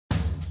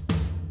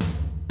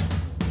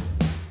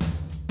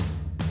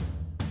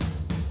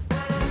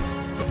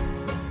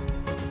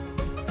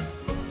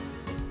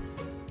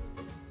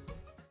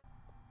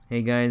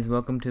Hey guys,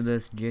 welcome to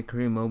this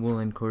jQuery Mobile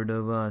and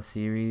Cordova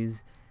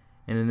series,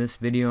 and in this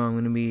video I'm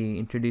going to be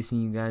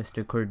introducing you guys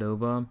to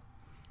Cordova.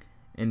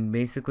 And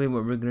basically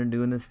what we're going to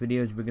do in this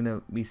video is we're going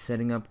to be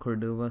setting up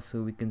Cordova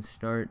so we can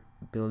start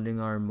building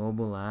our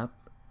mobile app.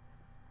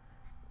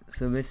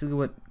 So basically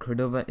what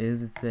Cordova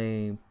is, it's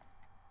a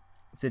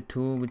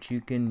tool which you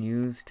can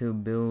use to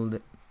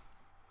build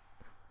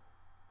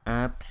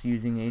apps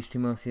using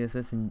HTML,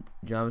 CSS, and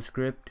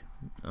JavaScript.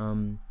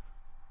 And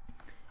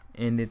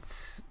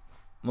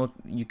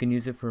you can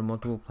use it for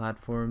multiple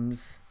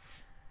platforms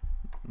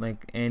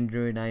like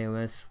Android,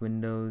 iOS,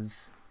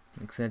 Windows,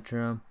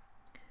 etc.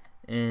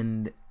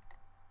 And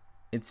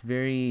it's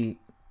very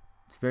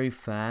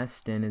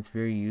fast, and it's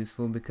very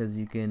useful because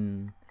you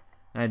can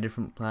add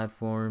different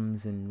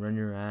platforms and run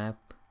your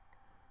app,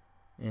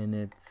 and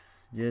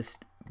it's just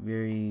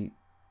very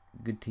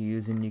good to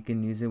use. And you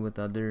can use it with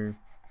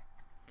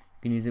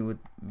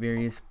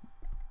various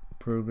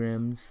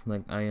programs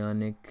like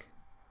Ionic,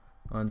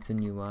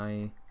 Onsen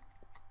UI.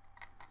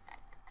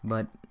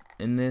 But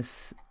in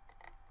this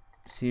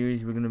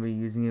series we're going to be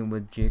using it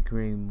with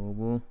jQuery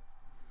Mobile.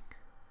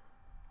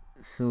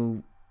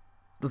 So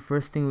the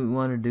first thing we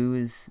want to do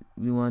is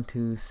we want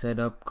to set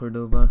up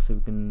Cordova so we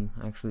can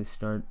actually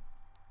start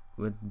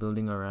with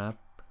building our app.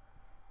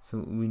 So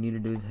what we need to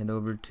do is head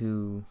over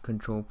to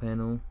Control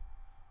Panel,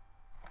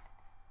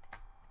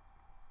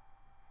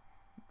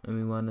 and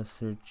we want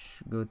to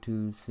go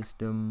to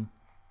System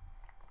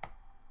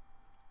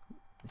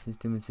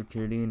and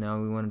Security. Now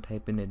we want to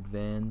type in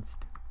Advanced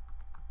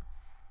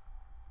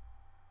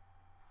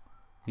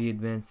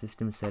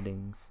System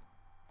Settings.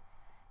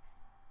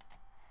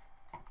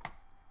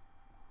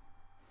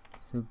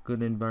 So go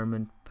to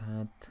Environment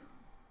Path,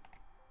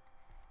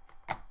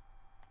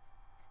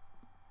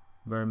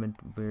 Environment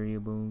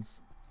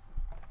Variables,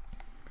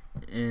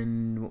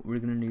 and what we're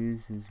gonna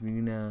use is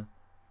we're gonna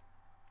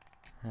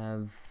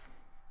have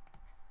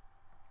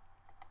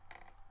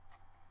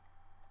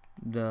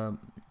the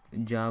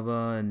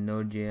Java and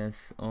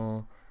Node.js.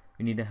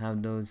 We need to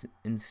have those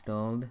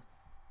installed.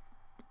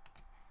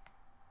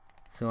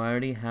 So I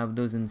already have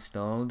those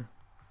installed,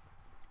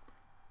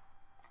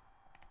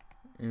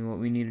 and what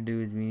we need to do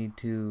is we need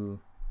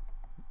to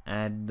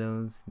add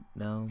those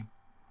now.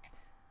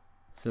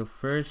 So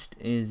first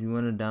is we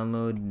want to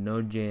download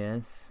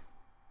Node.js.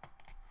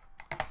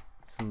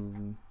 So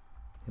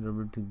head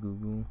over to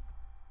Google,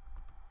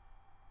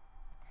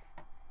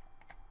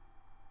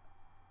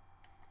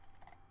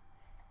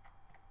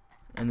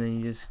 and then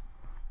you just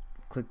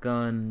click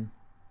on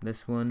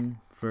this one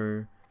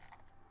for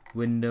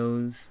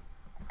Windows.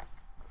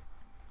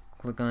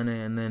 Click on it,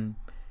 and then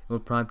it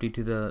will prompt you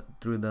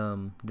through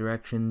the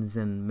directions,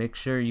 and make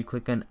sure you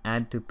click on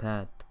Add to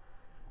Path.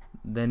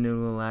 Then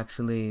it'll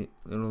automatically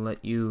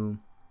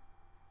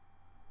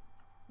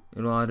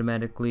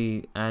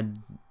add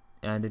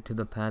it to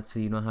the path, so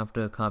you don't have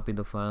to copy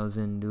the files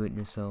and do it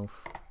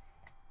yourself.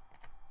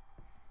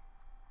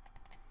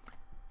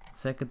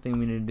 Second thing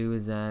we need to do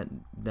is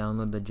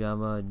download the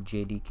Java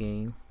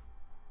JDK,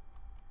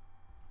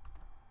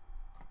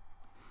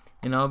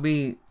 and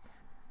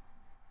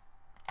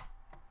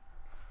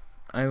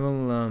I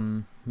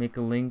will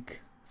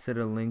set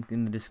a link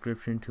in the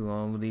description to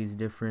all of these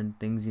different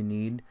things you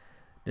need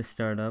to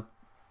start up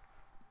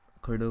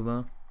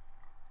Cordova.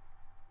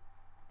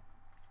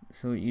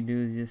 So what you do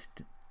is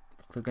just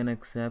click on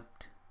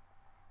Accept,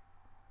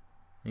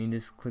 and you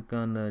just click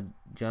on the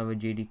Java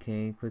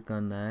JDK, click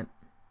on that,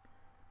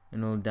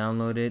 and it'll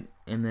download it.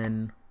 And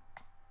then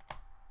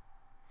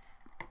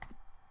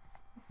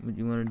what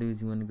you want to do is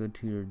you want to go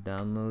to your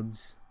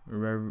downloads,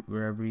 or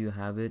wherever you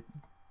have it,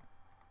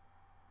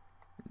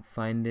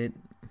 find it.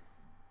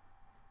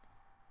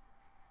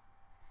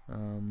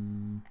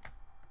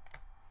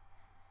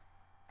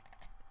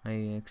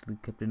 I actually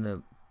kept it in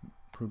the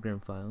program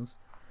files.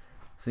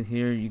 So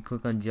here you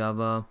click on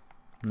Java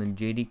and then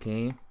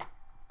JDK,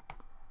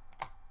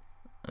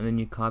 and then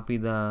you copy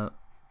the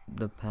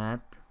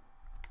path.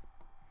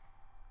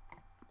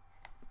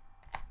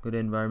 Go to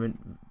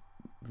Environment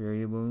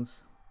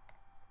Variables,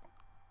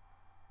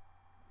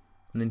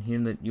 and then here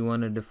that you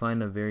want to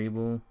define a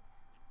variable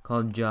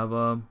called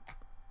Java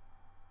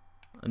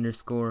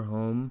underscore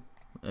home,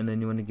 and then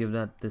you want to give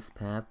that this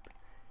path.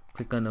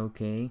 Click on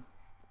OK,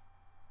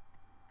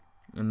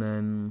 and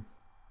then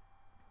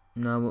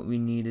now what we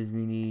need is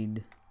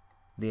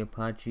the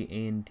Apache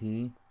ANT,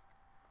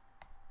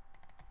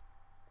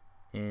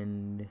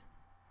 and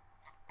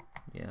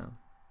yeah,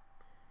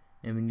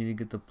 and we need to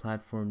get the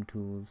platform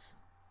tools.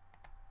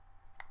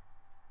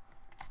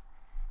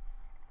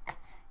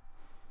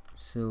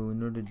 So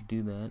in order to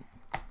do that,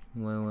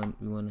 we want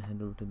to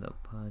head over to the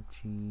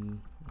Apache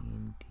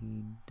ANT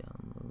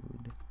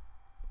download.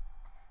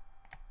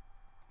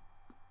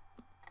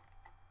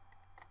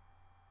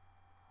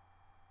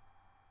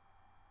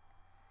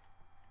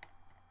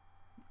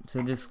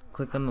 So just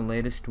click on the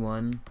latest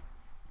one,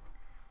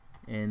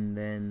 and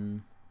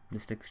then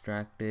just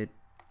extract it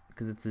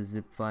because it's a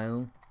zip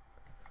file.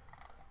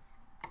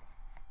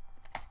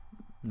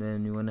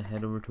 Then you want to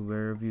head over to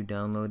wherever you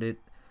download it.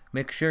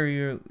 Make sure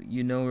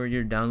you know where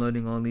you're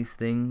downloading all these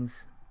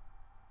things.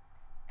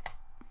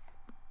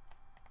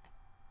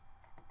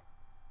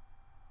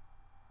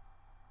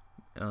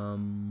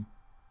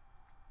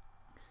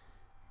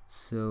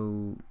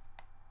 So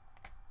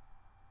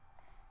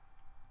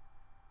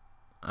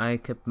I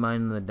kept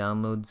mine in the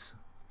downloads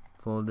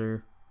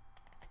folder,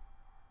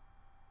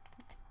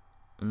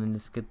 and then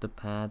just get the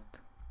path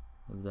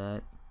of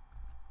that.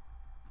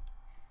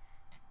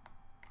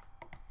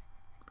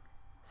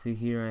 See,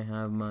 here I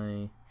have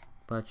my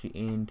Apache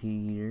ANT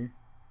here.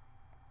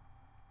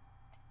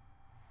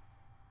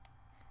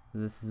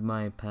 This is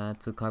my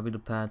path, so copy the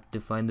path,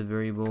 define the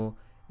variable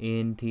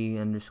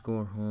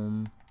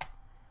ANT_home,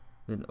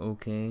 then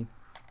OK.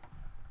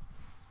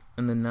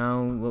 And then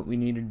now what we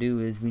need to do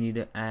is we need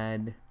to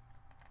add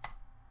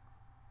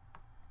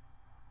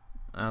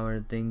our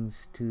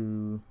things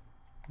to,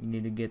 we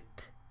need to get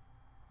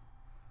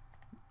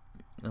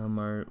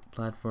our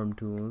platform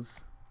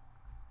tools.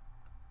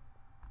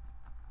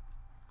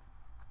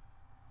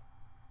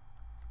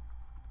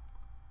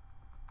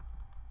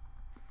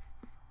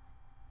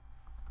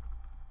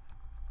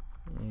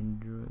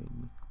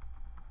 Android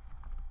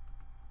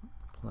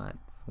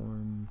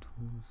platform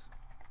tools.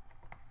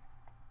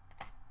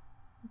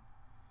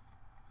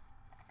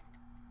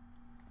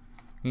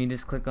 You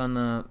just click on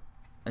the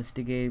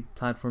SDK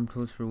platform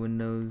tools for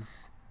Windows,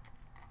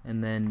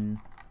 and then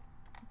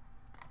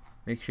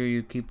make sure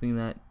you're keeping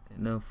that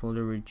in a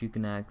folder which you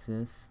can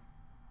access.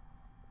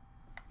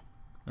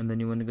 And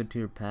then you want to go to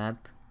your path,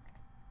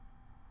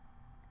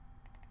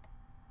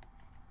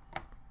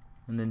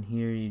 and then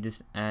here you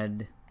just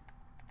add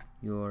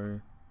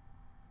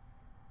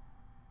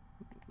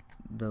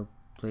the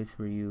place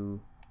where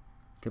you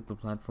kept the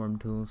platform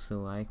tools.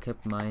 So I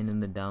kept mine in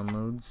the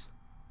downloads,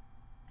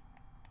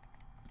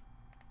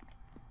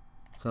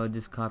 so I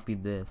just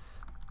copied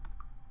this,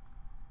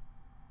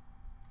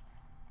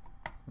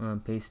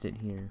 paste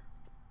it here.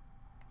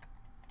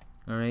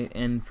 Alright,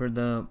 and for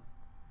the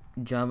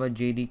Java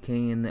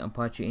JDK and the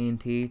Apache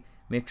ANT,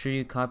 make sure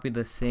you copy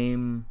the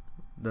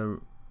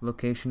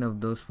location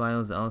of those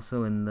files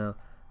also in the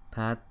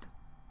path,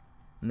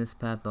 in this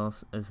path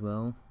also as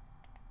well,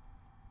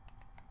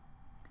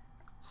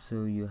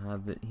 so you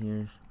have it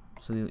here.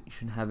 So you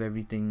should have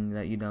everything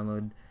that you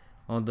download,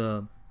 all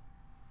the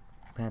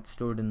paths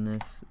stored in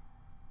this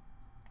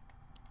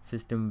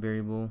system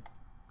variable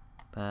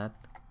path.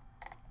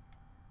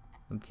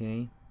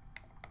 Okay,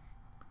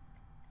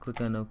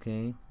 click on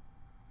OK,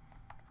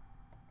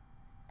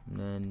 and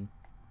then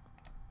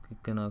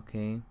click on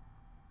OK.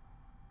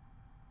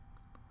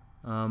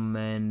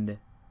 And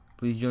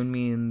please join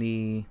me in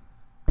the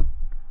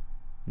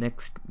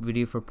next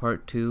video for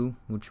part 2,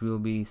 which we'll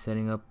be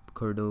setting up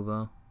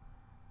Cordova.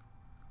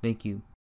 Thank you.